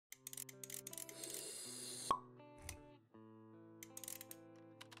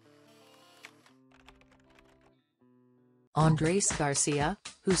Andrés García,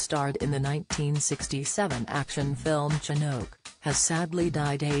 who starred in the 1967 action film Chinook, has sadly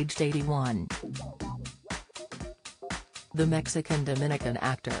died aged 81. The Mexican-Dominican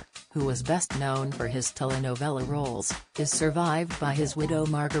actor, who was best known for his telenovela roles, is survived by his widow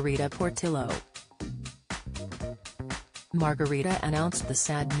Margarita Portillo. Margarita announced the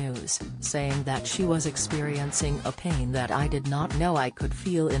sad news, saying that she was experiencing a pain that I did not know I could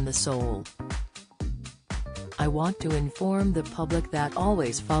feel in the soul. I want to inform the public that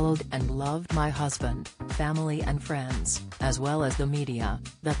always followed and loved my husband, family and friends, as well as the media,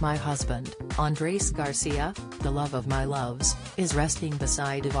 that my husband, Andrés García, the love of my loves, is resting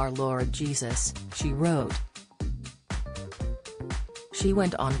beside of our Lord Jesus, she wrote. She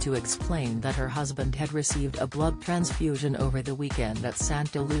went on to explain that her husband had received a blood transfusion over the weekend at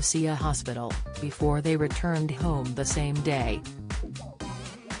Santa Lucia Hospital, before they returned home the same day.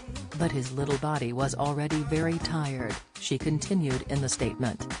 But his little body was already very tired, she continued in the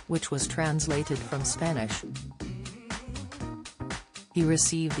statement, which was translated from Spanish. He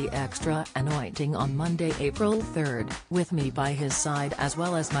received the extra anointing on Monday, April 3, with me by his side as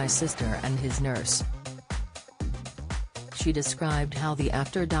well as my sister and his nurse. She described how the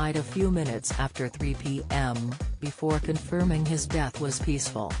actor died a few minutes after 3 p.m., before confirming his death was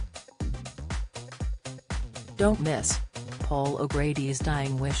peaceful. Don't miss Paul O'Grady's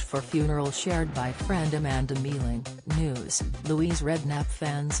dying wish for funeral shared by friend Amanda Mealing. News, Louise Redknapp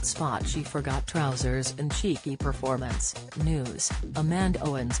fans spot she forgot trousers in cheeky performance. News, Amanda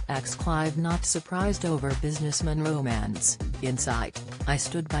Owens' ex-Clive not surprised over businessman romance. Insight, I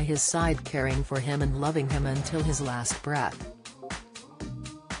stood by his side caring for him and loving him until his last breath.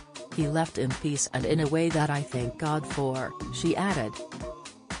 He left in peace and in a way that I thank God for, she added.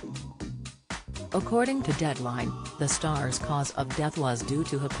 According to Deadline, the star's cause of death was due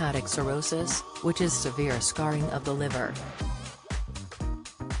to hepatic cirrhosis, which is severe scarring of the liver.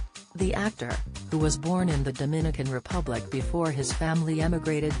 The actor, who was born in the Dominican Republic before his family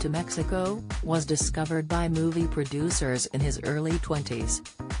emigrated to Mexico, was discovered by movie producers in his early 20s.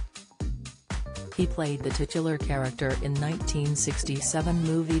 He played the titular character in 1967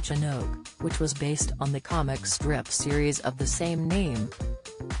 movie Chinook, which was based on the comic strip series of the same name.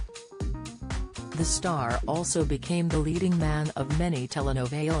 The star also became the leading man of many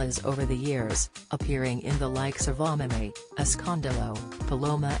telenovelas over the years, appearing in the likes of Amame, Escándalo,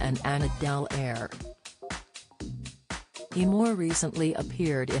 Paloma and Ana del Aire. He more recently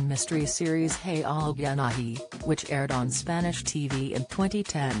appeared in mystery series Hey Alguien Ahí, which aired on Spanish TV in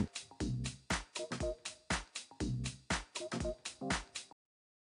 2010.